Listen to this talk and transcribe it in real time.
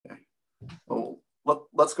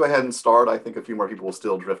let's go ahead and start. I think a few more people will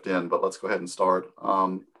still drift in, but let's go ahead and start.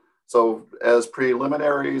 So as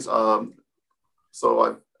preliminaries, so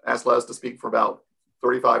I've asked Les to speak for about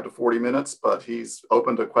 35 to 40 minutes, but he's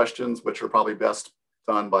open to questions, which are probably best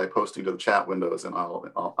done by posting to the chat windows, and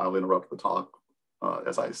I'll interrupt the talk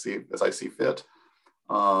as I see fit.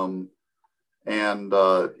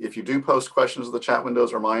 If you do post questions to the chat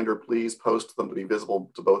windows, reminder, please post them to be visible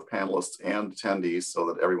to both panelists and attendees so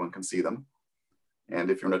that everyone can see them. And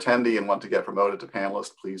if you're an attendee and want to get promoted to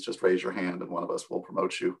panelist, please just raise your hand and one of us will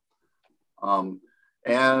promote you.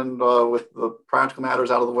 With the practical matters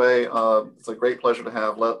out of the way, it's a great pleasure to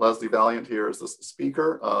have Leslie Valiant here as the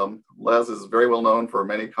speaker. Les is very well known for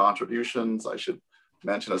many contributions. I should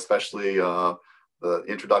mention especially the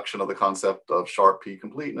introduction of the concept of sharp P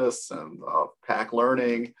completeness and pack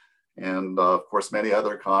learning, and of course many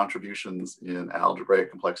other contributions in algebraic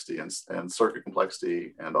complexity and circuit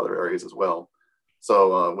complexity and other areas as well.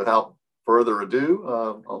 So without further ado,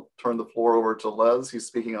 I'll turn the floor over to Les. He's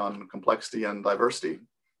speaking on complexity and diversity.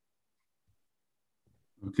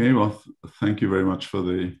 Okay, well, thank you very much for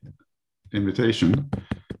the invitation.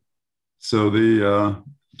 So the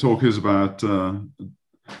talk is about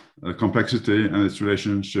complexity and its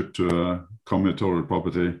relationship to a combinatorial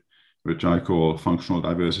property, which I call functional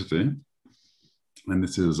diversity. And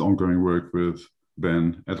this is ongoing work with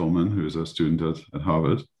Ben Edelman, who is a student at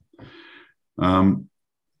Harvard.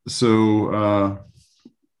 So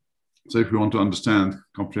if we want to understand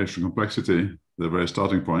computational complexity, the very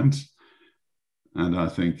starting point, and I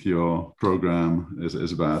think your program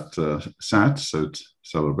is about SAT, so it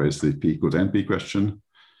celebrates the P equals NP question,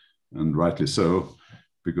 and rightly so,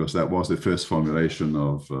 because that was the first formulation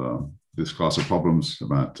of this class of problems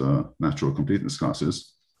about natural completeness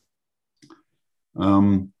classes.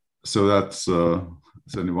 So that's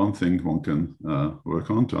certainly one thing one can work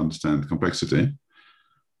on to understand complexity.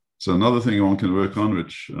 So another thing one can work on,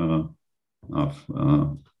 which I've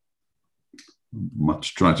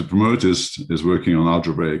much tried to promote, is working on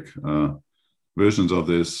algebraic versions of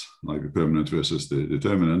this, like the permanent versus the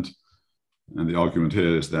determinant. And the argument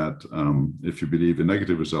here is that if you believe in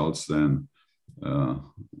negative results, then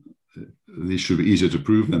these should be easier to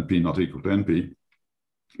prove than P not equal to NP.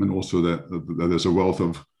 And also that there's a wealth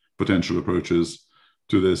of potential approaches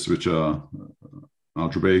to this, which are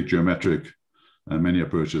algebraic, geometric, and many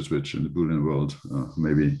approaches which in the Boolean world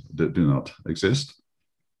maybe do not exist.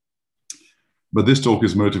 But this talk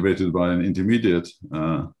is motivated by an intermediate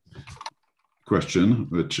question,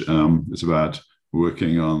 which is about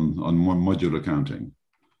working on modular counting.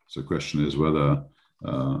 So the question is whether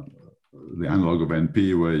the analog of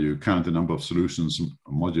NP, where you count the number of solutions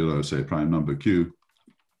modulo, say, prime number Q,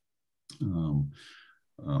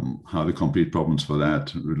 how the complete problems for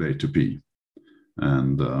that relate to P.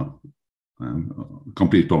 And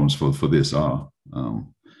complete problems for this are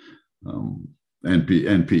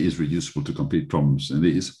NP is reducible to complete problems in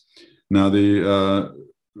these. Now, the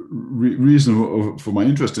reason for my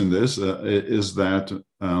interest in this is that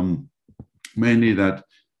mainly that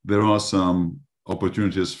there are some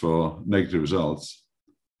opportunities for negative results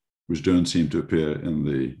which don't seem to appear in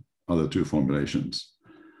the other two formulations.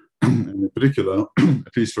 In particular,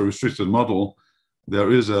 at least for a restricted model,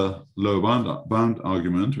 there is a low bound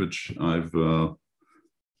argument, which I've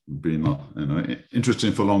been interested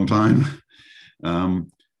in for a long time.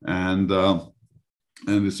 And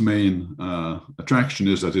its main attraction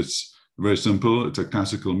is that it's very simple. It's a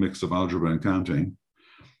classical mix of algebra and counting.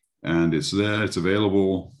 And it's there, it's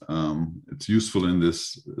available. It's useful in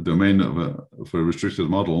this domain for a restricted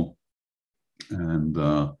model. And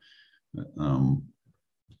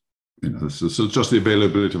so just the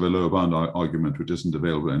availability of a lower bound argument, which isn't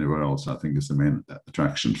available anywhere else, I think is the main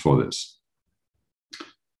attraction for this.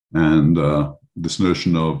 And this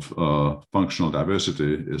notion of functional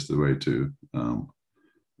diversity is the way to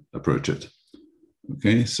approach it.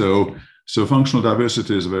 Okay, so functional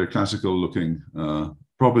diversity is a very classical looking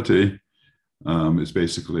property. It's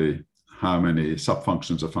basically how many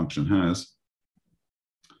subfunctions a function has.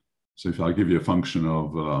 So if I give you a function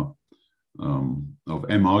of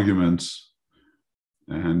m arguments,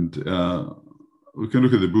 and we can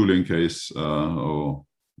look at the Boolean case or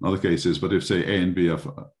other cases, but if say A and B are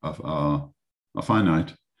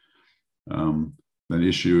finite, then the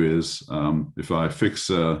issue is if I fix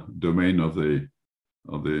a domain of the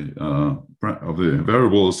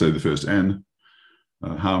variables, say the first n,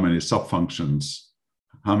 how many subfunctions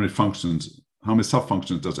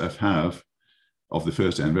does f have of the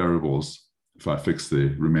first n variables if I fix the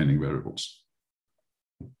remaining variables?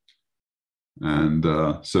 And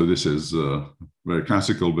so this is very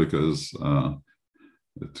classical because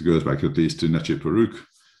it goes back at least to Neche Peruk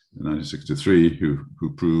in 1963, who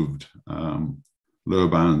proved lower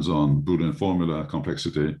bounds on Boolean formula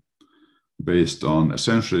complexity based on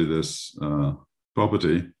essentially this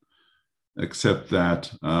property, except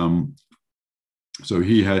that so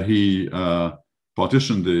he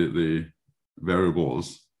partitioned the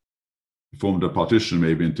variables, formed a partition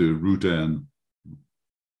maybe into root n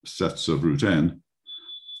sets of root n,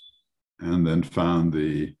 and then found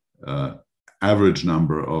the average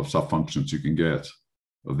number of subfunctions you can get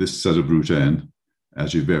of this set of root n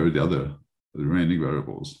as you vary the remaining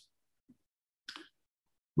variables.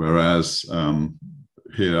 Whereas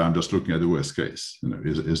here I'm just looking at the worst case.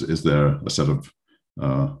 Is there a set of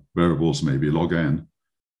variables, maybe log n,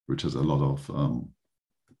 which has a lot of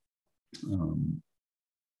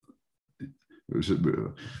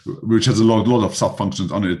which has a lot of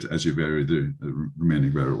subfunctions on it as you vary the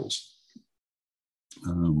remaining variables.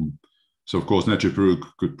 So of course, Neche Peruk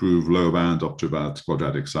could prove lower bound up to about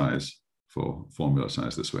quadratic size for formula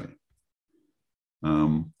size this way.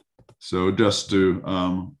 So just to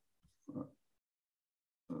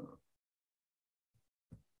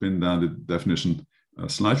pin down the definition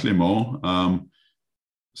slightly more.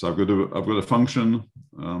 So I've got a function.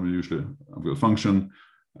 Usually I've got a function,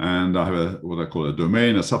 and I have what I call a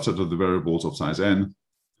domain, a subset of the variables of size n.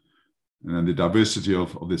 And then the diversity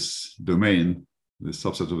of this domain, this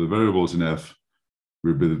subset of the variables in F,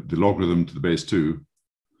 will be the logarithm to the base 2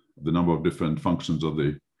 of the number of different functions of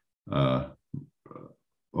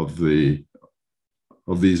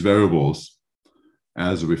these variables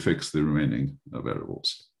as we fix the remaining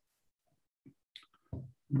variables.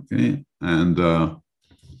 Okay, and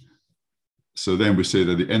so then we say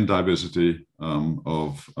that the n diversity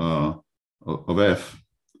of F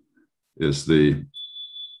is the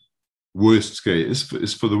worst case,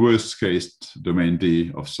 is for the worst case domain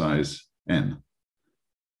D of size n.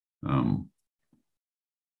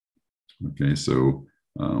 Okay, so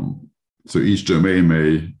each domain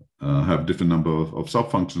may have different number of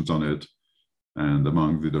subfunctions on it, and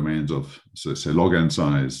among the domains of, so say, log n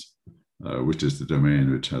size, which is the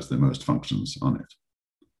domain which has the most functions on it.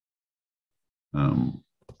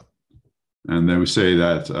 And then we say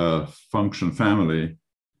that a function family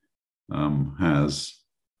has,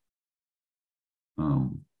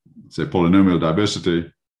 say, polynomial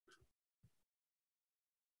diversity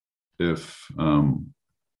if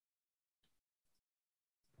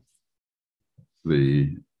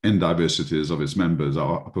the n diversities of its members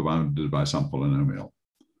are upper bounded by some polynomial.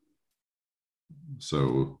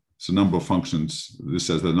 So number of functions, this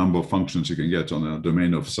says the number of functions you can get on a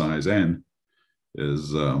domain of size n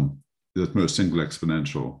is at most single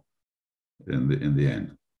exponential in the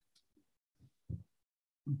n.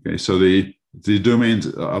 Okay, so the domains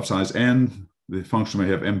of size n, the function may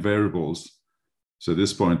have m variables. So at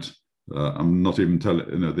this point, I'm not even telling,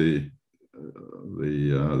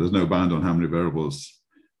 there's no bound on how many variables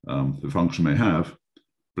the function may have.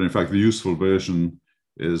 But in fact, the useful version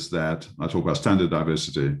is that I talk about standard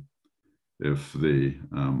diversity if the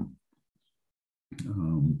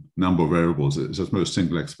number of variables is at most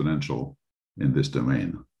single exponential in this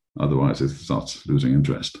domain. Otherwise, it starts losing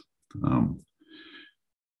interest.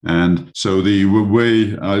 And so the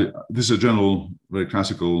way, this is a general, very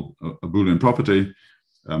classical Boolean property.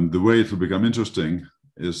 The way it will become interesting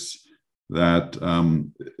is that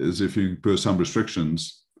is if you impose some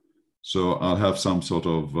restrictions. So I'll have some sort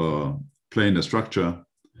of planar structure,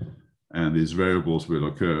 and these variables will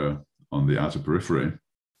occur on the outer periphery.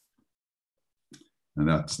 And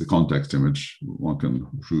that's the context in which one can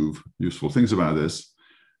prove useful things about this.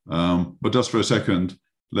 But just for a second,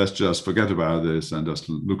 let's just forget about this and just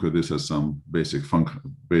look at this as some basic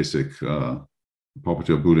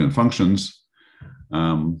property of Boolean functions.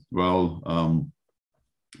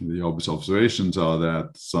 The obvious observations are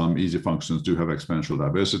that some easy functions do have exponential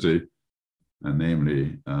diversity, and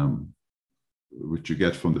namely, which you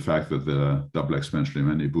get from the fact that there are double exponentially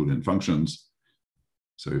many Boolean functions.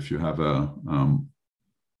 So if you have a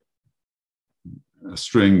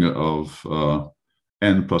string of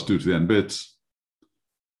n plus 2 to the n bits,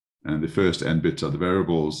 and the first n bits are the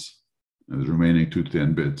variables, and the remaining 2 to the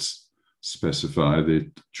n bits specify the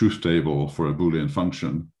truth table for a Boolean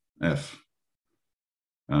function f.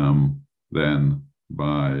 Then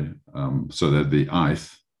by so that the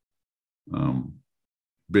ith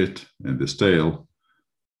bit in this tail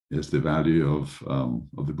is the value of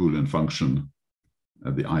the Boolean function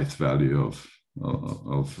at the ith value of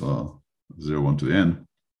 0, 1 to the n.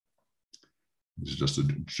 This is just a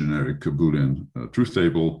generic Boolean truth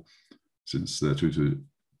table. Since there are 2 to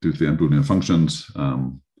the n Boolean functions,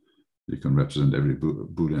 you can represent every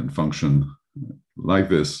Boolean function like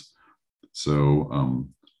this. So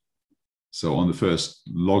so on the first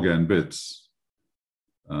log n bits,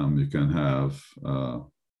 you can have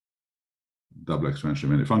double exponential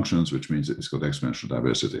many functions, which means it's got exponential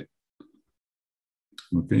diversity.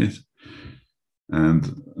 Okay,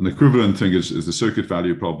 and an equivalent thing is the circuit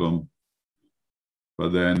value problem.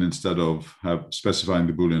 But then instead of specifying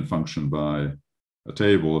the Boolean function by a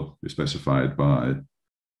table, we specify it by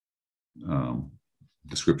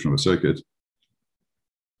description of a circuit.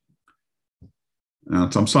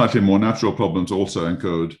 And some slightly more natural problems also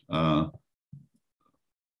encode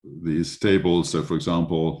these tables. So for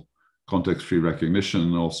example, context-free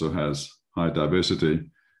recognition also has high diversity.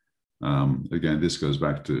 Again, this goes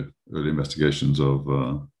back to early investigations of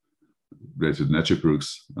related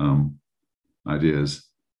Necheprooks ideas,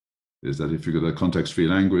 is that if you've got a context-free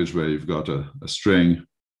language where you've got a string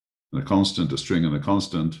and a constant, a string and a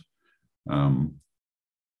constant, and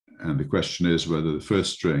the question is whether the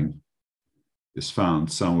first string is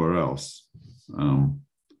found somewhere else in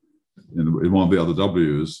one of the other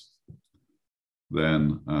W's,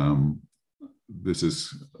 then this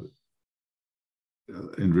is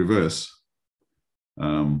in reverse.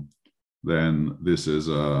 Then this is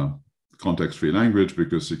a context-free language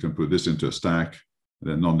because you can put this into a stack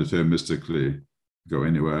and then non-deterministically go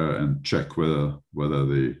anywhere and check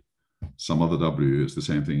whether some other W is the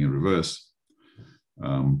same thing in reverse.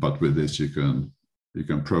 But with this, you can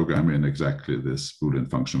program in exactly this Boolean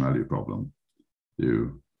function value problem.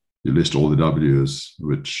 You list all the W's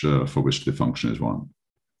for which the function is one.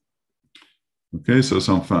 Okay, so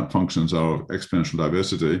some functions are of exponential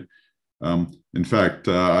diversity. In fact,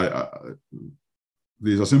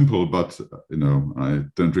 these are simple, but I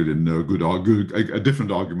don't really know a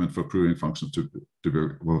different argument for proving functions to be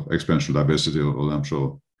of exponential diversity, although I'm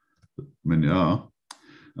sure many are.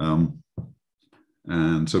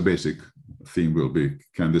 And so basic theme will be,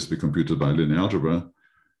 can this be computed by linear algebra?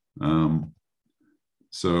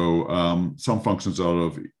 So some functions are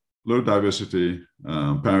of low diversity,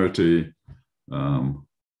 parity.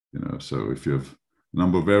 So if you have a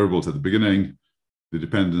number of variables at the beginning, the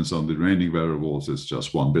dependence on the remaining variables is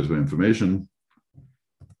just one bit of information.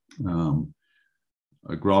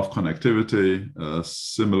 A graph connectivity, a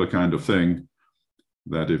similar kind of thing,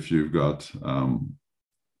 that if you've got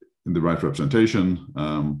in the right representation,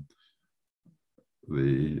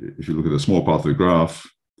 if you look at a small part of the graph,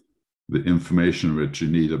 the information which you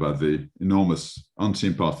need about the enormous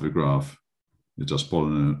unseen part of the graph is just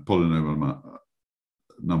polynomial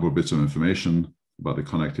number of bits of information about the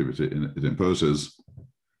connectivity it imposes.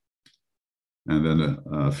 And then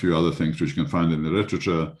a few other things which you can find in the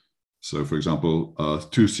literature. So for example,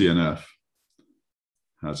 2CNF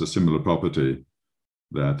has a similar property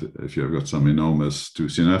that if you've got some enormous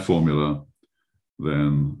 2CNF formula,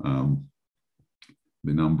 then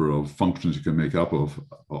the number of functions you can make up of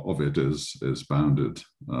it is bounded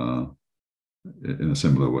in a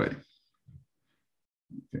similar way.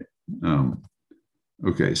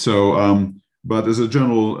 Okay, so but as a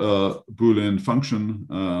general Boolean function,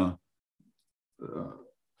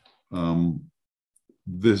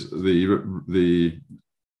 the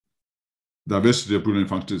diversity of Boolean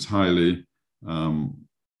functions is highly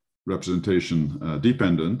representation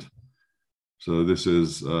dependent. So this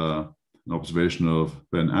is an observation of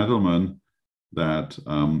Ben Adelman, that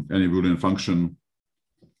any Boolean function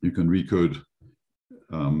you can recode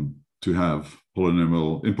to have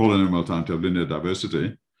in polynomial time to have linear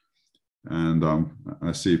diversity. And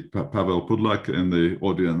I see Pavel Pudlak in the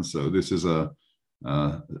audience. So this is a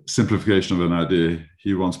simplification of an idea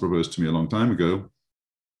he once proposed to me a long time ago.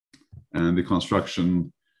 And the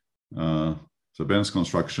construction, so Ben's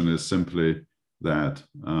construction is simply that,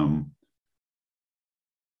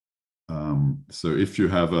 so if you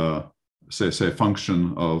have a, say a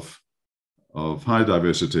function of high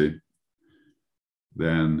diversity,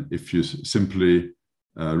 then if you simply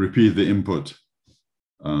repeat the input,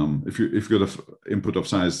 if you've got an input of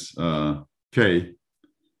size k,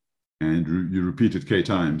 and you repeat it k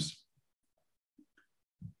times,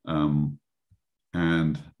 and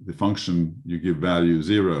the function you give value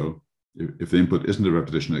 0, if the input isn't a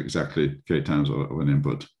repetition exactly k times of an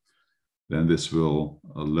input, then this will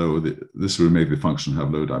make the function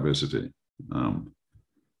have low diversity.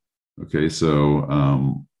 Okay, so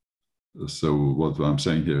so what I'm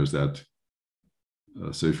saying here is that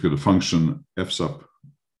so if you've got a function f sub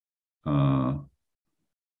well,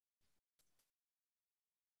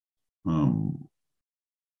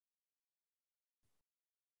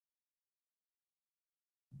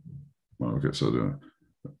 okay, so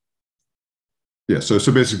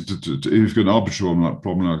so basically, if you've got an arbitrary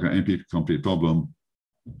problem like an NP-complete problem,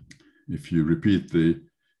 if you repeat the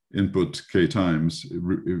input k times,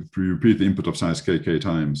 if you repeat the input of size k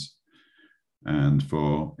times, and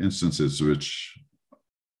for instances which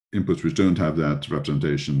inputs which don't have that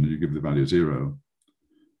representation, you give the value 0,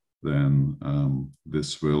 then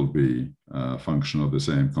this will be a function of the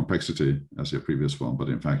same complexity as your previous one, but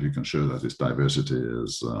in fact you can show that its diversity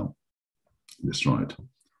is destroyed.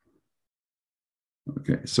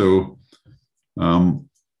 Okay, so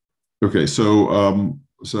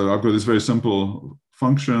so I've got this very simple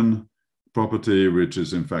function property, which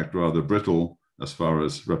is in fact rather brittle as far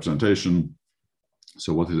as representation.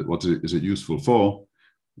 So what is it useful for?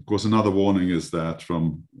 Of course, another warning is that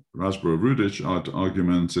from Rasborough-Rudich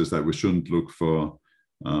arguments is that we shouldn't look for,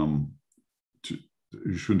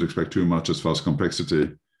 you shouldn't expect too much as far as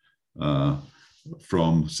complexity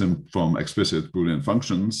from explicit Boolean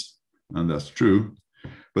functions, and that's true.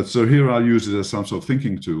 But so here I'll use it as some sort of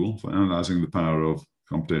thinking tool for analyzing the power of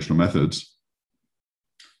computational methods.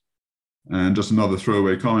 And just another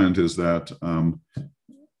throwaway comment is that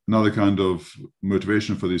another kind of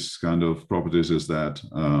motivation for these kind of properties is that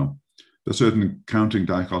there are certain counting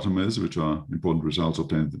dichotomies, which are important results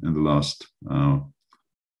obtained in the last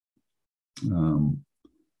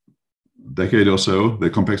decade or so. They're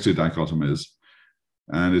complexity dichotomies.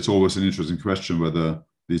 And it's always an interesting question whether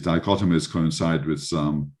these dichotomies coincide with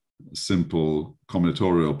some simple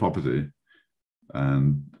combinatorial property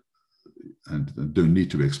and don't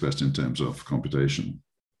need to be expressed in terms of computation.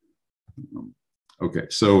 Okay,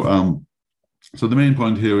 so so the main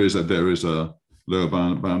point here is that there is a lower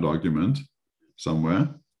bound argument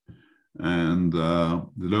somewhere, and the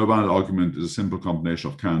lower bound argument is a simple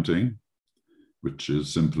combination of counting, which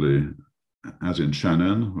is simply as in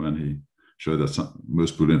Shannon when he showed that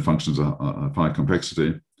most Boolean functions are of high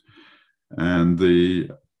complexity, and the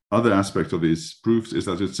other aspect of these proofs is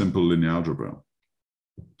that it's simple linear algebra,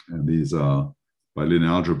 and these are, by linear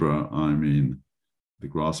algebra I mean the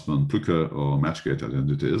Grassmann-Plücker or match-gate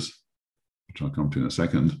identities, which I'll come to in a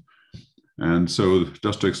second. And so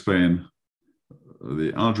just to explain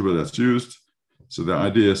the algebra that's used, so the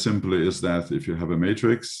idea simply is that if you have a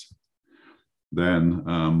matrix, then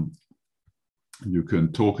you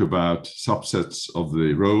can talk about subsets of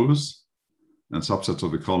the rows and subsets of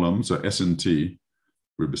the columns. So S and T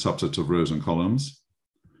will be subsets of rows and columns.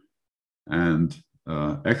 And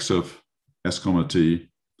X of S comma T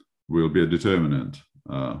will be a determinant,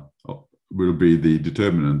 will be the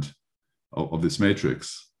determinant of this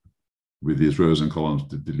matrix with these rows and columns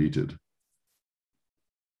deleted.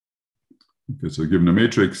 Okay, so given a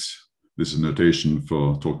matrix, this is notation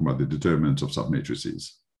for talking about the determinants of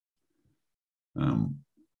submatrices.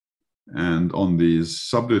 And on these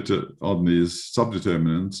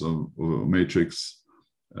subdeterminants of a matrix,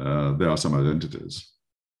 there are some identities.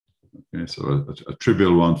 Okay, so a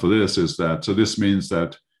trivial one for this is that, this means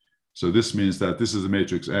that this is a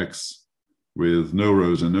matrix X with no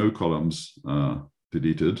rows and no columns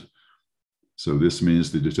deleted. So this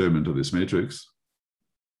means the determinant of this matrix.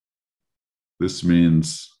 This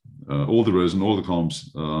means all the rows and all the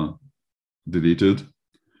columns are deleted,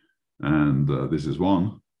 and this is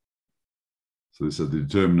 1. So this is the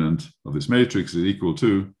determinant of this matrix is equal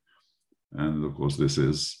to, and of course this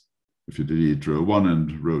is, if you delete row 1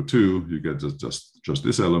 and row 2, you get just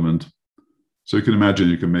this element. So you can imagine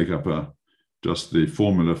you can make up just the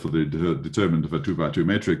formula for the determinant of a 2x2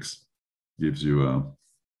 matrix gives you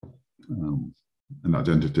an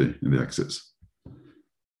identity in the X's.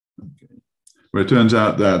 Okay. Well, it turns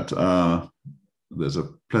out that there's a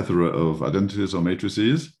plethora of identities or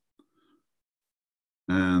matrices,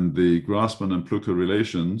 and the Grassmann and Plücker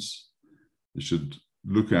relations you should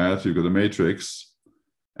look at. You've got a matrix,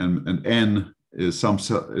 and N is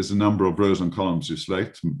a number of rows and columns you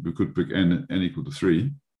select. We could pick n equal to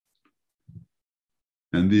 3.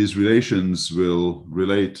 And these relations will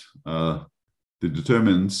relate the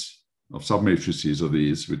determinants of submatrices of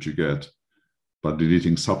these, which you get by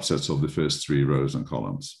deleting subsets of the first 3 rows and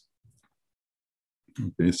columns.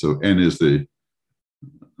 Okay, so N is the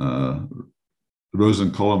rows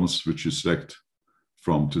and columns which you select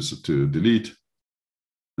from to delete,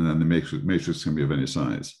 and then the matrix can be of any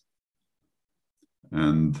size.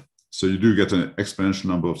 And so you do get an exponential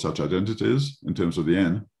number of such identities in terms of the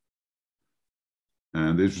N.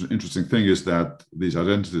 And the interesting thing is that these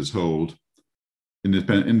identities hold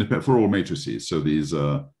independent for all matrices. So these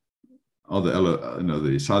the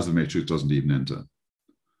size of the matrix doesn't even enter.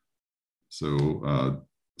 So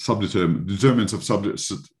determinants of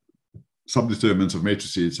subdeterminants of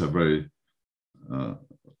matrices have very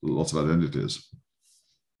lots of identities.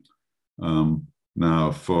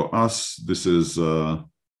 Now, for us, this is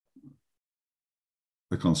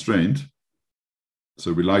a constraint.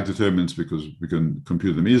 So we like determinants because we can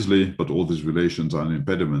compute them easily, but all these relations are an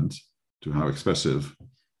impediment to how expressive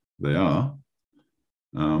they are.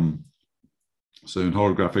 So in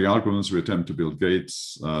holographic algorithms, we attempt to build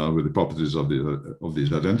gates with the properties of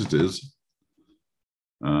these identities,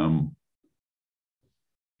 which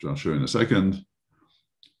I'll show in a second.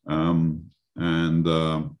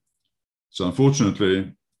 So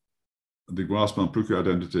unfortunately, the Grassmann-Prucker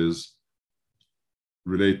identities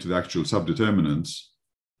relate to the actual subdeterminants,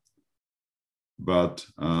 but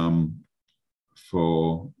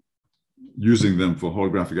for using them for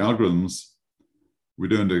holographic algorithms, we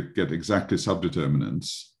don't get exactly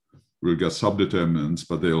subdeterminants. We'll get subdeterminants,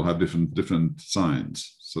 but they'll have different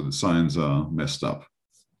signs. So the signs are messed up.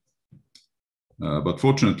 But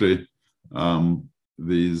fortunately, the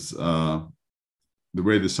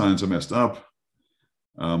way the signs are messed up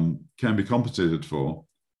can be compensated for,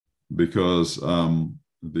 because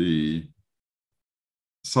the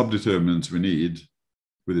subdeterminants we need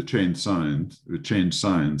with the changed signs,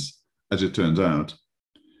 as it turns out,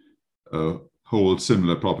 hold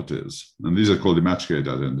similar properties, and these are called the matchgate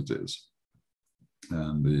identities.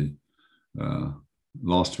 And the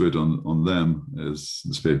last word on them is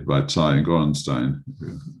this paper by Tsai and Gorenstein,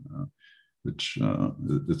 which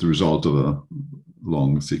is the result of a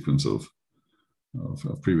long sequence of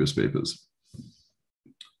previous papers.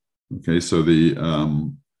 Okay, so the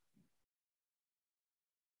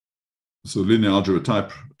linear algebra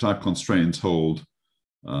type constraints hold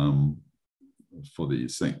for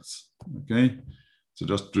these things. Okay, so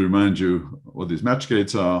just to remind you what these match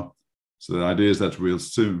gates are. So the idea is that we'll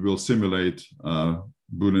simulate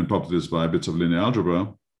Boolean properties by bits of linear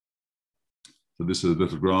algebra. So this is a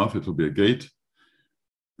little graph. It will be a gate,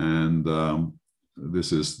 and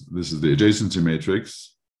this is the adjacency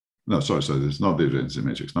matrix. No, sorry, this is not the adjacency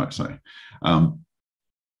matrix. No, sorry.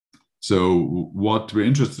 So what we're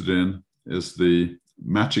interested in is the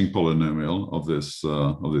matching polynomial of this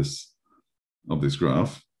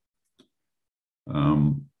graph.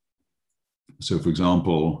 So, for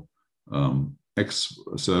example,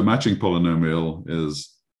 so a matching polynomial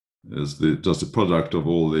is just the product of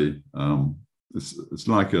all the. It's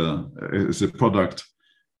the product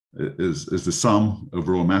is the sum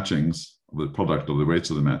over all matchings of the product of the weights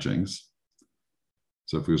of the matchings.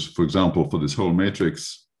 So, for example, for this whole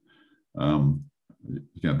matrix, you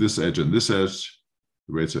can have this edge and this edge.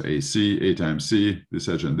 The weights are AC, A times C. This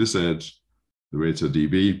edge and this edge. The weights are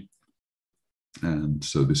dB. And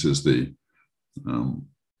so this is the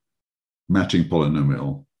matching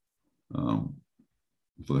polynomial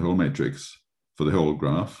for the whole matrix, for the whole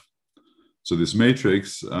graph. So this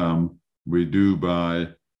matrix we do by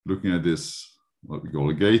looking at this, what we call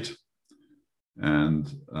a gate. And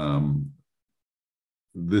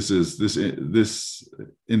this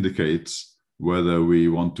indicates whether we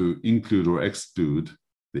want to include or exclude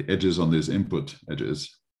the edges on these input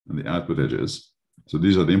edges and the output edges. So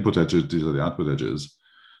these are the input edges, these are the output edges.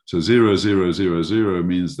 So 0, 0, 0, 0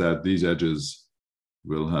 means that these edges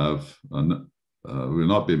will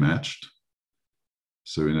not be matched.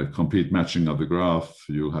 So in a complete matching of the graph,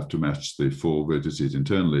 you'll have to match the 4 vertices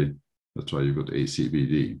internally. That's why you've got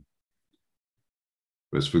ACBD.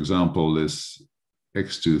 Whereas, for example, this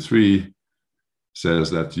X23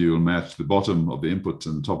 says that you'll match the bottom of the inputs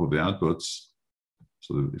and the top of the outputs.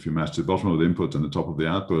 So if you match the bottom of the input and the top of the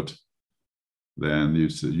output, then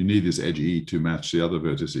you need this edge E to match the other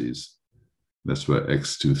vertices. That's where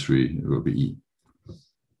X23 will be E.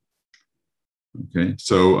 Okay,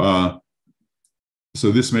 so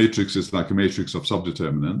this matrix is like a matrix of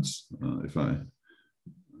subdeterminants. If I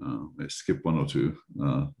may skip one or two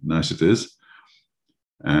niceties.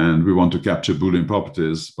 And we want to capture Boolean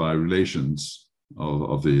properties by relations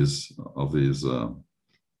of these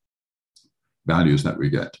values that we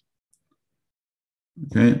get.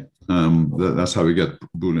 Okay, that's how we get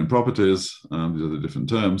Boolean properties. These are the different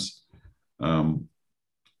terms.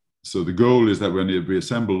 So the goal is that when we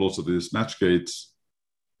assemble lots of these match gates,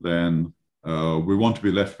 then we want to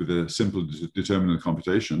be left with a simple determinant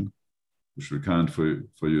computation, which will count for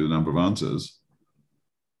you the number of answers.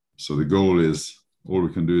 So the goal is, all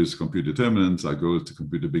we can do is compute determinants. Our goal is to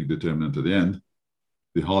compute a big determinant at the end.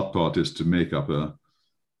 The hard part is to make up a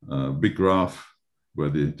big graph where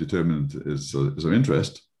the determinant is of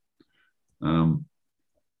interest.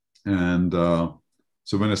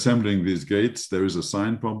 So when assembling these gates, there is a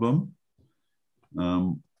sign problem.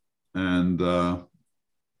 And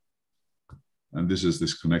this is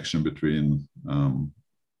this connection between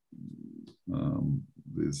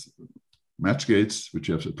these match gates, which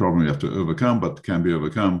you have a problem you have to overcome, but can be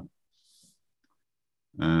overcome.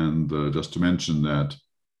 And just to mention that,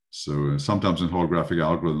 so sometimes in holographic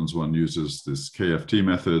algorithms, one uses this KFT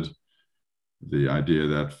method, the idea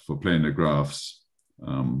that for planar graphs,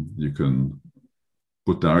 you can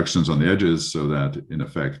put directions on the edges so that, in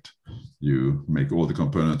effect, you make all the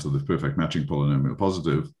components of the perfect matching polynomial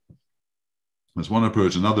positive. That's one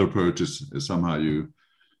approach. Another approach is somehow you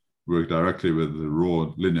work directly with the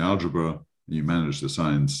raw linear algebra, and you manage the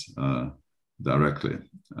signs directly.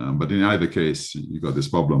 But in either case, you got this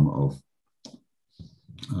problem of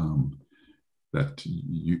that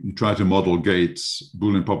you try to model gates,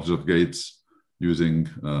 Boolean properties of gates, using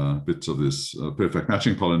bits of this perfect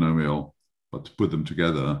matching polynomial, but to put them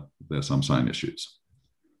together, there's some sign issues.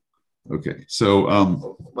 Okay,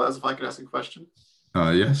 so Les, if I could ask a question.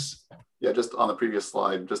 Yes. Yeah, just on the previous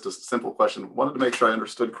slide, just a simple question. Wanted to make sure I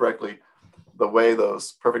understood correctly the way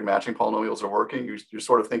those perfect matching polynomials are working. You're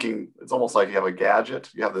sort of thinking, it's almost like you have a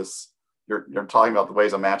gadget. You have this, you're talking about the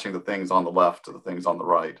ways of matching the things on the left to the things on the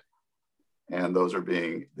right. And those are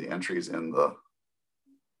being the entries in the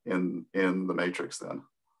matrix then.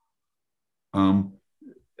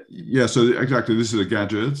 Yeah, so exactly, this is a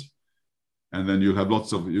gadget. And then you have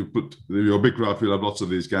lots of, you put your big graph, you'll have lots of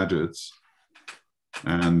these gadgets.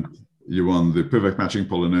 And you want the perfect matching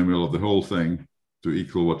polynomial of the whole thing to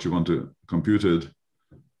equal what you want to compute it.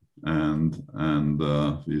 And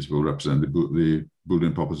these will represent the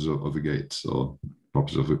Boolean properties of the gates, or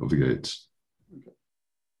properties of the gates.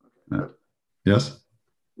 Okay. Yes?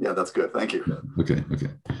 Yeah, that's good. Thank you. Okay,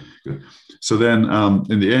 good. So then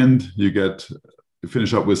in the end, you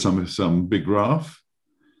finish up with some big graph.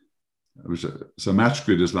 So match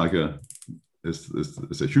grid is like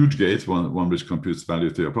it's a huge gate, one which computes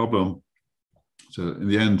value to your problem. So in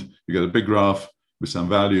the end, you get a big graph with some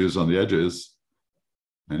values on the edges,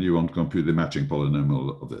 and you want to compute the matching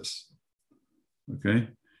polynomial of this. Okay,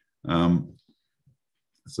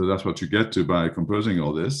 so that's what you get to by composing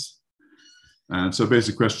all this. And so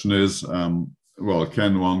basic question is, well,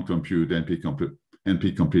 can one compute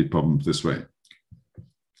NP-complete problems this way?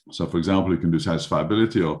 So for example, you can do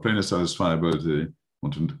satisfiability or planar satisfiability,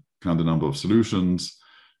 want to count the number of solutions,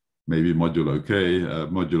 maybe modulo K,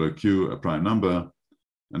 modulo Q, a prime number.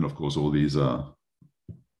 And of course, all these are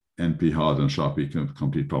NP hard and sharp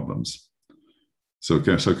complete problems. So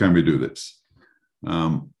can we do this?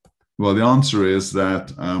 Well, the answer is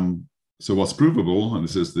that, so what's provable, and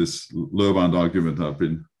this is this lower bound argument I've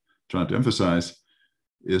been trying to emphasize,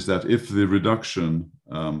 is that if the reduction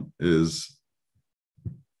is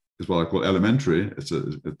what I call elementary, it's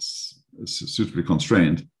suitably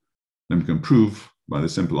constrained, then we can prove by the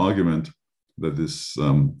simple argument that this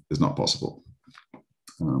is not possible.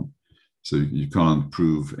 So you can't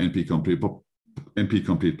prove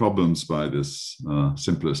NP-complete problems by this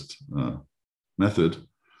simplest method.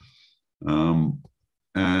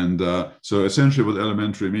 So essentially what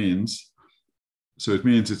elementary means, so it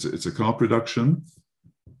means it's a CARP reduction.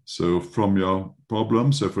 So from your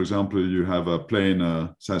problem, so for example, you have a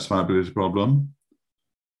planar satisfiability problem,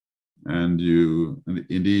 and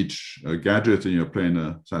in each gadget in your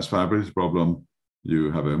planar satisfiability problem,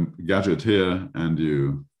 you have a gadget here, and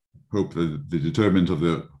you hope that the determinant of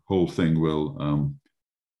the whole thing will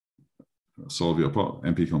solve your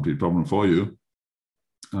NP-complete problem for you.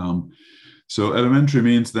 So elementary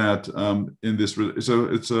means that in this, so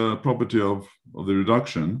it's a property of the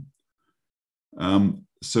reduction.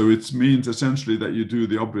 So it means essentially that you do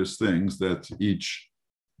the obvious things, that each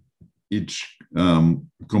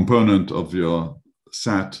component of your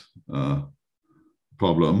SAT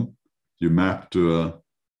problem you map to a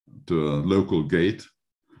local gate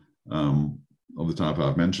of the type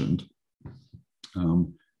I've mentioned.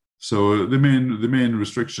 So the main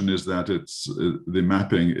restriction is that the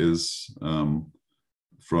mapping is kind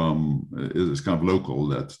of local,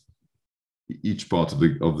 that each part of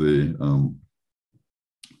the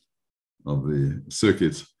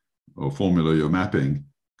circuit or formula you're mapping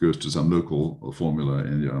goes to some local formula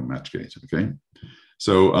in your match gate. Okay,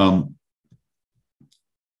 so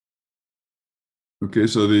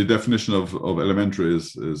so the definition of elementary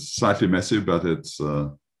is slightly messy, but it's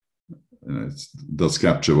it does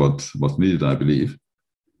capture what's needed, I believe.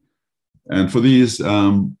 And for these,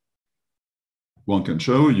 one can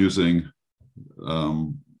show using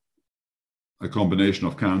a combination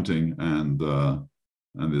of counting and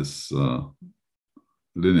this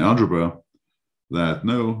linear algebra, that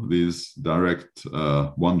no, these direct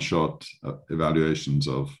one-shot evaluations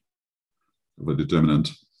of a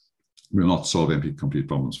determinant will not solve NP-complete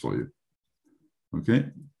problems for you. Okay,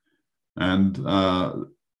 and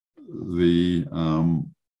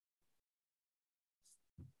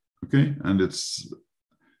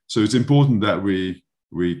it's important that we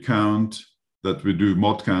we count that we do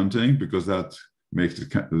mod counting, because that makes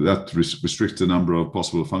it, that restricts the number of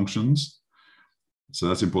possible functions. So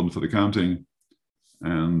that's important for the counting,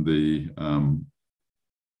 and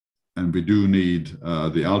and we do need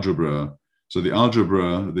the algebra. So the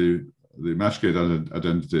algebra, the match-gate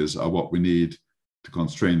identities are what we need to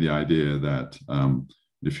constrain the idea that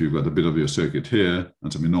if you've got a bit of your circuit here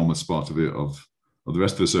and some enormous part of the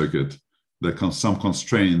rest of the circuit, there are some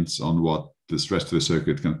constraints on what this rest of the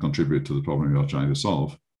circuit can contribute to the problem you're trying to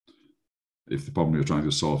solve, if the problem you're trying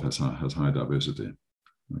to solve has high diversity.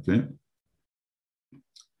 Okay.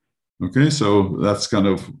 Okay, so that's kind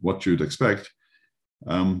of what you'd expect.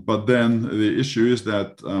 But then the issue is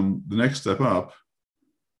that the next step up,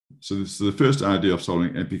 so this is the first idea of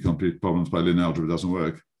solving NP-complete problems by linear algebra doesn't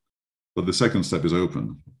work, but the second step is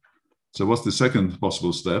open. So what's the second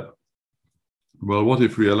possible step? Well, what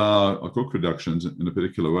if we allow Cook reductions in a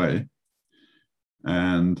particular way?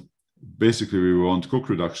 And basically we want Cook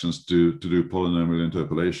reductions to do polynomial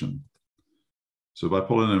interpolation. So by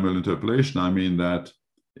polynomial interpolation, I mean that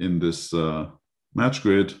in this match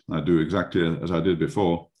grid, I do exactly as I did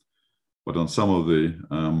before, but on some of the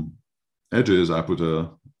edges, I put an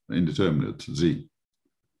indeterminate z.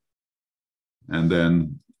 And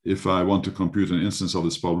then if I want to compute an instance of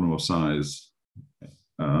this problem of size,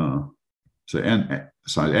 say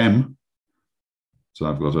size m, so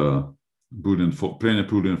I've got a planar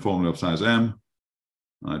Boolean formula of size m.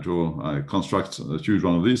 I choose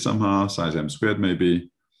one of these somehow, size m squared maybe.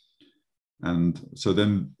 And so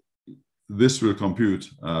then this will compute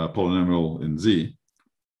a polynomial in z.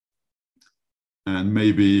 And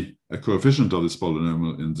maybe a coefficient of this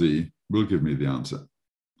polynomial in z will give me the answer.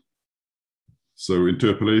 So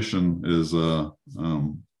interpolation is a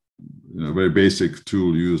very basic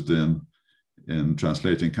tool used in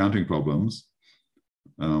translating counting problems.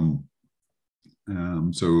 So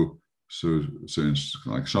in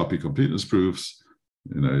like Sharpe completeness proofs,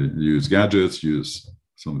 you use gadgets, use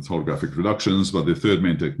some of the holographic reductions, but the third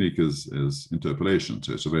main technique is interpolation.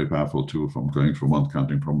 So it's a very powerful tool from going from one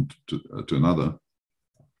counting problem to another.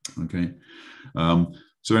 Okay.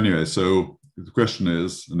 So anyway, so the question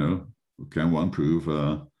is, can one prove,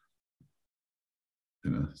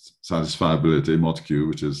 satisfiability mod Q,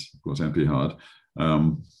 which is of course NP hard,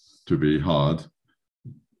 to be hard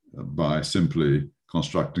by simply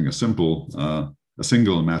constructing a single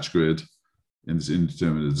match grid in this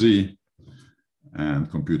indeterminate z,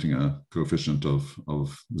 and computing a coefficient of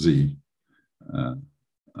z,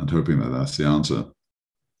 and hoping that that's the answer.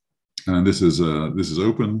 And this is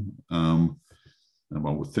open, and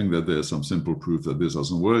one would think that there's some simple proof that this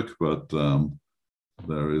doesn't work, but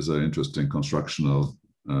there is an interesting construction of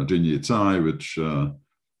Jinyi Tsai, which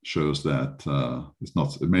shows that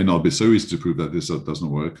it may not be so easy to prove that this doesn't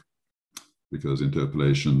work, because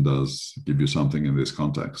interpolation does give you something in this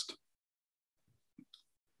context.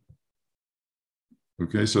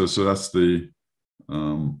 Okay, so that's the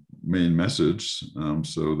main message.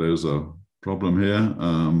 So there's a problem here.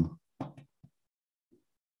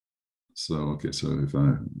 So if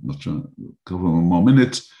I'm not sure, a couple more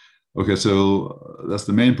minutes. Okay, so that's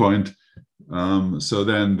the main point. So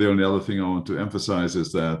then the only other thing I want to emphasize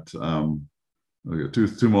is that,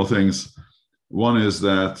 two more things. One is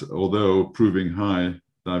that although proving high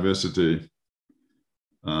diversity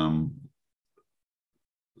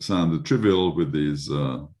sounded trivial with these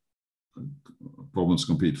problems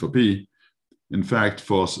compete for P, in fact,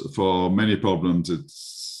 for many problems,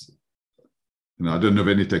 it's, I don't know of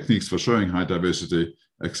any techniques for showing high diversity,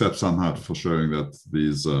 except somehow for showing that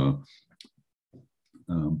these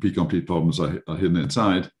P-complete problems are hidden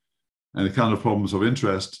inside. And the kind of problems of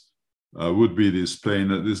interest would be these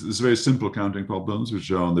these very simple counting problems, which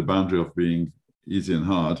are on the boundary of being easy and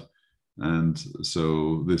hard. And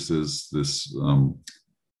so this is this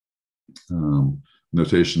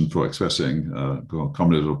notation for expressing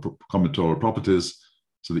combinatorial properties.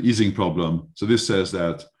 So the easing problem. So this says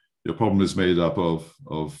that your problem is made up of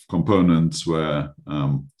components where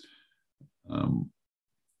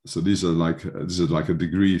so this is like a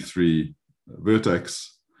degree 3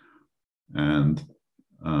 vertex, and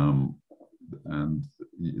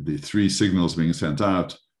the 3 signals being sent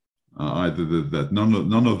out are either that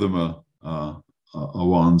none of them are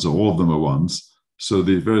ones, or all of them are ones. So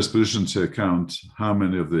the various positions here count how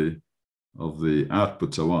many of the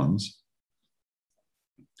outputs are ones.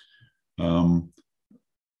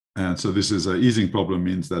 And so this is an easing problem,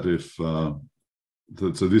 means that if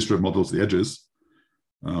so this models the edges.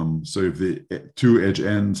 So if the 2 edge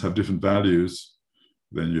ends have different values,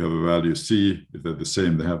 then you have a value C. If they're the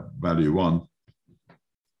same, they have value 1.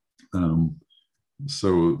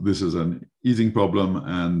 So this is an easing problem,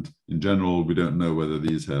 and in general, we don't know whether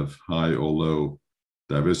these have high or low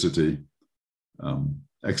diversity,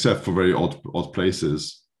 except for very odd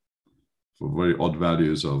places, for very odd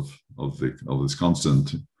values of this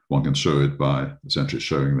constant. One can show it by essentially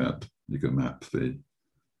showing that you can map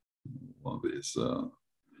one of these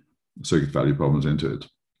circuit value problems into it.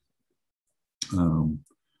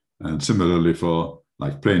 And similarly for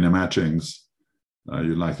like planar matchings,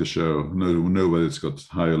 you'd like to know whether it's got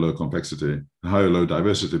high or low complexity, high or low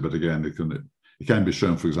diversity, but again, it can be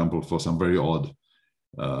shown, for example, for some very odd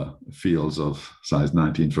fields of size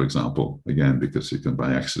 19, for example, again, because you can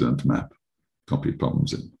by accident map complete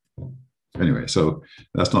problems in. Anyway, so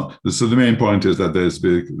that's not, so the main point is that there's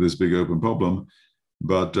this big open problem,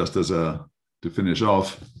 but just to finish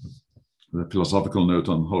off, the philosophical note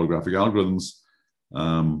on holographic algorithms.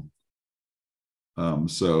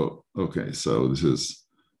 So this is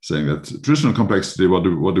saying that traditional complexity, what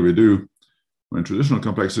do we do? In traditional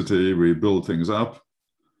complexity, we build things up.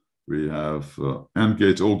 We have AND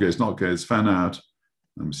gates, OR gates, NOT gates, fan out,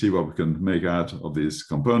 and we see what we can make out of these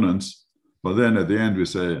components. But then at the end, we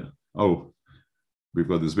say, oh, we've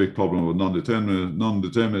got this big problem of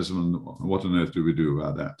non-determinism, and what on earth do we do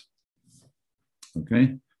about that?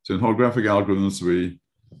 Okay, so in holographic algorithms, we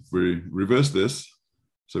reverse this.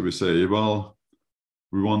 So we say, well,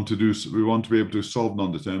 we want to be able to solve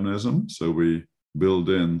non-determinism. So we build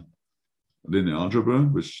in linear algebra,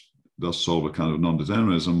 which does solve a kind of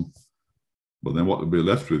non-determinism. But then what we're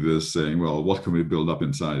left with is saying, well, what can we build up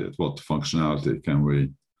inside it? What functionality can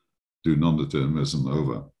we do non-determinism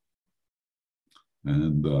over?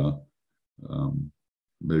 And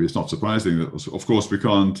maybe it's not surprising that, of course, we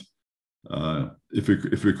can't.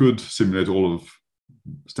 If we could simulate all of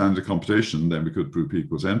standard computation, then we could prove P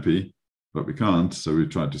equals NP, but we can't. So we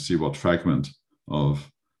tried to see what fragment of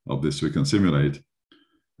this we can simulate.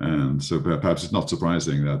 And so perhaps it's not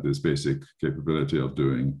surprising that this basic capability of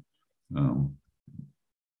doing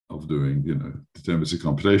deterministic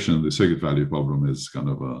computation, the circuit value problem, is kind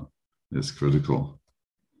of is critical.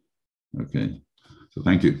 Okay, so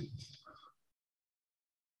thank you.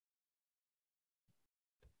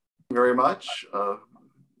 Very much.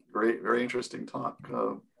 Very interesting talk.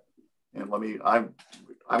 And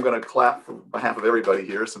I'm going to clap for behalf of everybody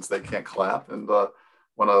here since they can't clap, and want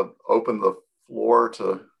to open the floor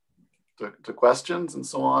to questions and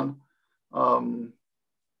so on.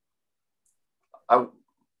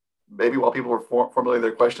 Maybe while people are formulating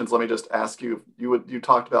their questions, let me just ask you. You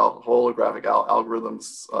talked about holographic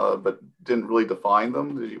algorithms, but didn't really define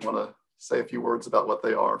them. Do you want to say a few words about what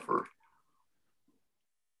they are for?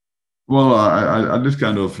 Well, I did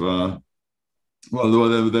kind of, well,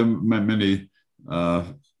 there are many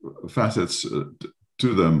facets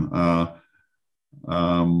to them.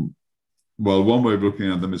 Well, one way of looking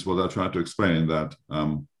at them is what I tried to explain, that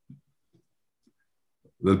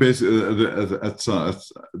basically, it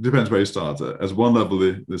depends where you start. At one level,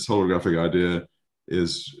 this holographic idea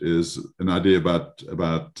is an idea about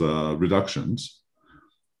reductions,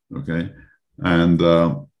 okay? And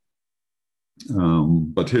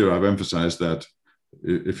but here I've emphasized that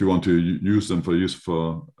if you want to use them for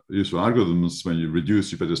useful algorithms, when you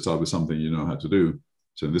reduce, you better start with something you know how to do.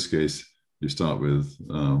 So in this case, you start with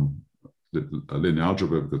linear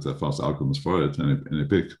algebra because there are fast algorithms for it, and in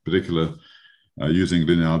particular, using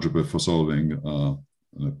linear algebra for solving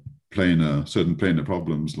certain planar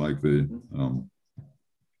problems like the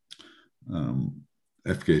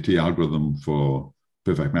FKT algorithm for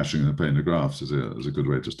perfect matching in planar graphs is a good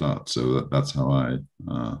way to start. So that's how I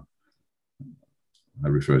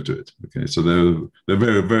refer to it. Okay, so there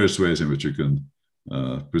are various ways in which you can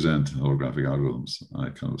present holographic algorithms. I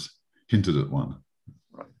kind of hinted at one.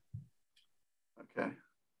 Right. Okay.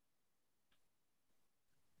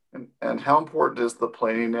 And how important is the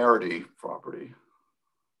planarity property?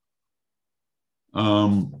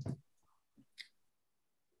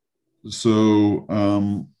 So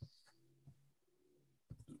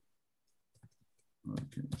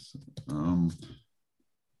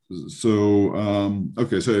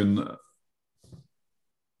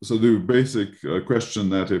the basic question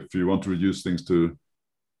that if you want to reduce things to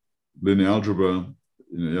linear algebra,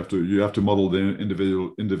 you have to model the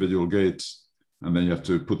individual gates, and then you have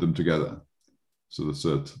to put them together. So that's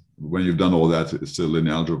it. When you've done all that, it's still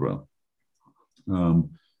linear algebra.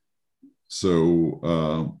 So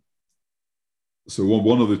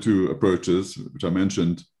one of the two approaches, which I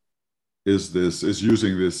mentioned, is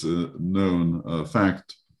using this known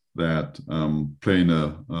fact that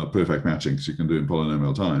planar perfect matchings you can do in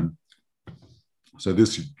polynomial time. So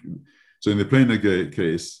in the planar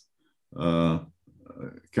case,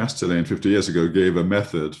 Castellane 50 years ago gave a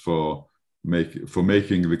method for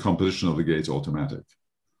making the composition of the gates automatic.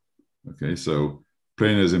 Okay, so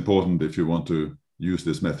planar is important if you want to use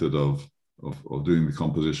this method of doing the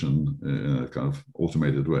composition in a kind of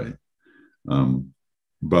automated way.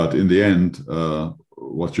 But in the end,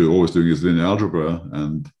 what you're always doing is linear algebra,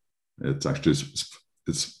 and it's actually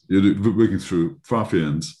you're working through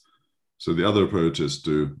Pfaffians. So the other approach is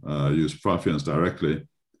to use Pfaffians directly,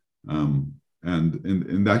 and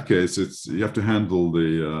in that case, you have to handle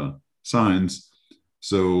the signs.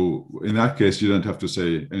 So in that case, you don't have to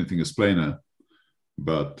say anything is planar,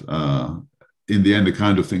 but in the end, the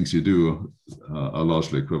kind of things you do are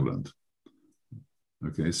largely equivalent.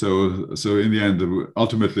 Okay, so in the end,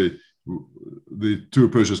 ultimately, the two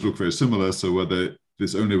approaches look very similar. So whether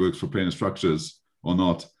this only works for planar structures or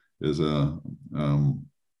not isn't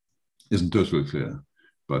totally clear.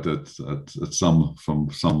 But from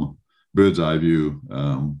some bird's eye view,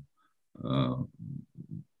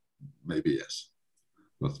 maybe yes,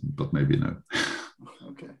 but maybe no.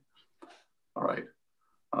 Okay, all right.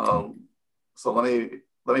 So let me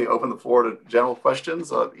open the floor to general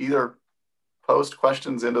questions. Either post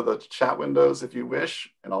questions into the chat windows if you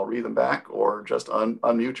wish, and I'll read them back, or just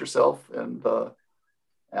unmute yourself and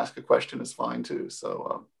ask a question is fine too.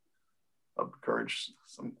 So I'll encourage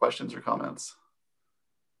some questions or comments.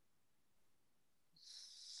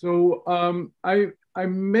 So I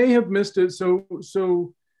may have missed it.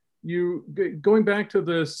 So you going back to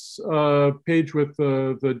this page with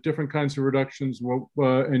the different kinds of reductions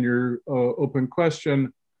and your open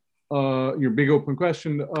question, your big open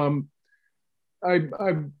question.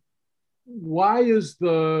 Why is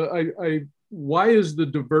the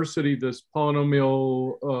diversity, this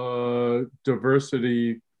polynomial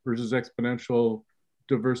diversity versus exponential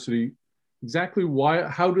diversity, exactly why?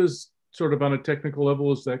 How does, sort of on a technical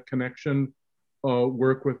level, is that connection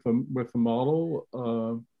work with the model?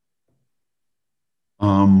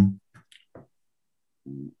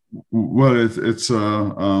 Well, it's at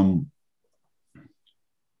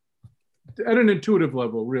an intuitive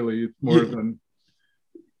level, really, it's more than.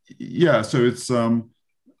 Yeah, so it's so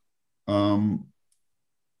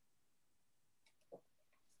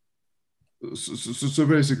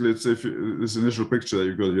basically, it's if this initial picture,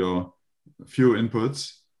 you've got your few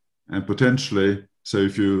inputs, and potentially, so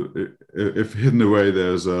if hidden away,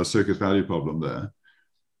 there's a circuit value problem there,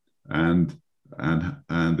 and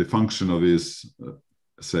the function of these,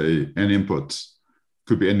 say, n inputs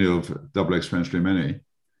could be any of double exponentially many.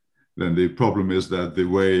 Then the problem is that the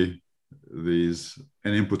way these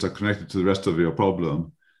n inputs are connected to the rest of your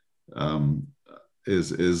problem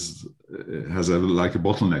has like a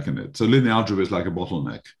bottleneck in it. So linear algebra is like a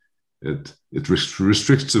bottleneck. It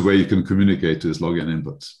restricts the way you can communicate to its log n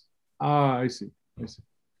inputs. Ah, I see.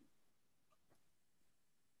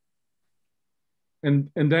 And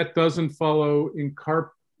that doesn't follow in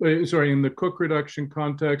the Cook reduction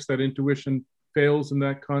context. That intuition fails in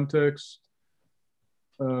that context.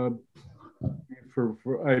 What's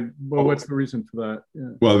the reason for that?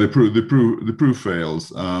 Yeah. Well, the proof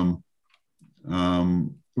fails.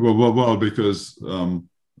 Because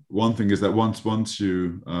one thing is that once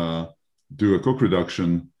you do a Cook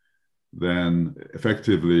reduction, then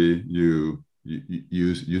effectively you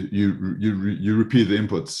repeat the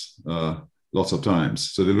inputs lots of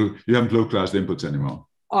times. So you haven't localized inputs anymore.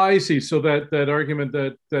 I see. So that argument,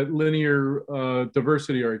 that linear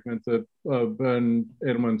diversity argument that Ben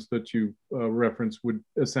Edelman's that you referenced would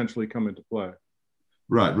essentially come into play.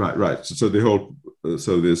 Right. So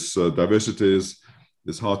this diversity is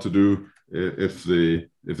hard to do if the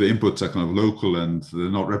inputs are kind of local and they're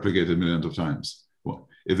not replicated millions of times. Well,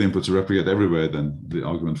 if the inputs are replicated everywhere, then the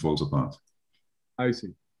argument falls apart. I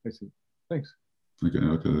see. Thanks.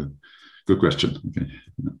 Okay. Good question. Okay.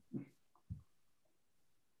 Yeah.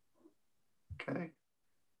 Okay.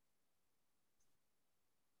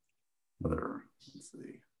 Let's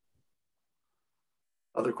see.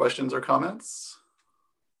 Other questions or comments?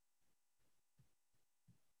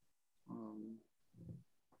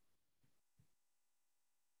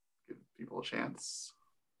 Give people a chance.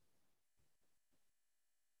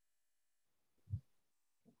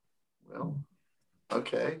 Well,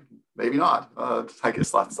 okay, maybe not. I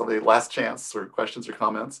guess that's the last chance for questions or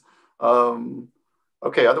comments.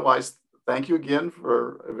 Okay, otherwise, thank you again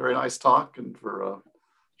for a very nice talk and for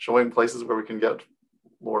showing places where we can get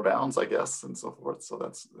lower bounds, I guess, and so forth. So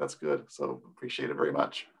that's good. So appreciate it very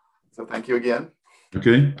much. So thank you again.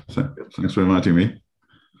 Okay, thanks for inviting me.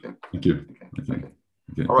 Okay. Thank you. Okay.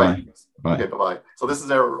 All right. Bye. Okay, bye-bye. So this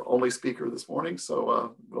is our only speaker this morning,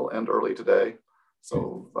 so we'll end early today.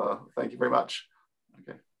 So thank you very much.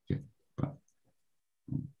 Okay.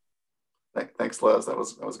 Thanks, Les. That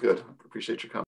was good. Appreciate your comment.